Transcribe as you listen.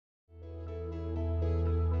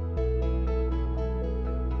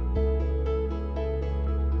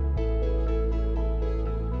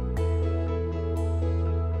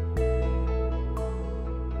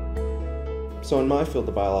So in my field,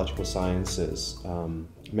 the biological sciences,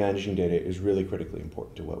 managing data is really critically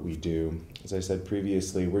important to what we do. As I said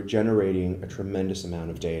previously, we're generating a tremendous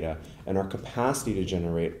amount of data, and our capacity to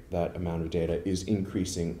generate that amount of data is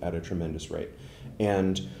increasing at a tremendous rate.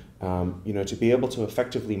 And to be able to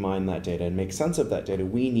effectively mine that data and make sense of that data,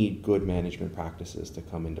 we need good management practices to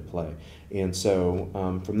come into play. And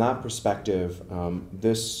so from that perspective,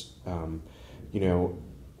 this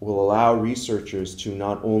will allow researchers to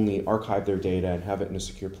not only archive their data and have it in a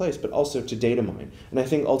secure place, but also to data mine. And I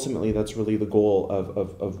think ultimately that's really the goal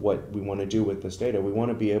of what we want to do with this data. We want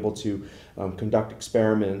to be able to conduct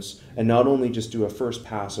experiments and not only just do a first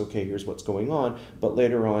pass, okay, here's what's going on, but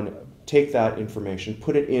later on take that information,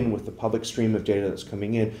 put it in with the public stream of data that's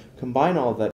coming in, combine all of that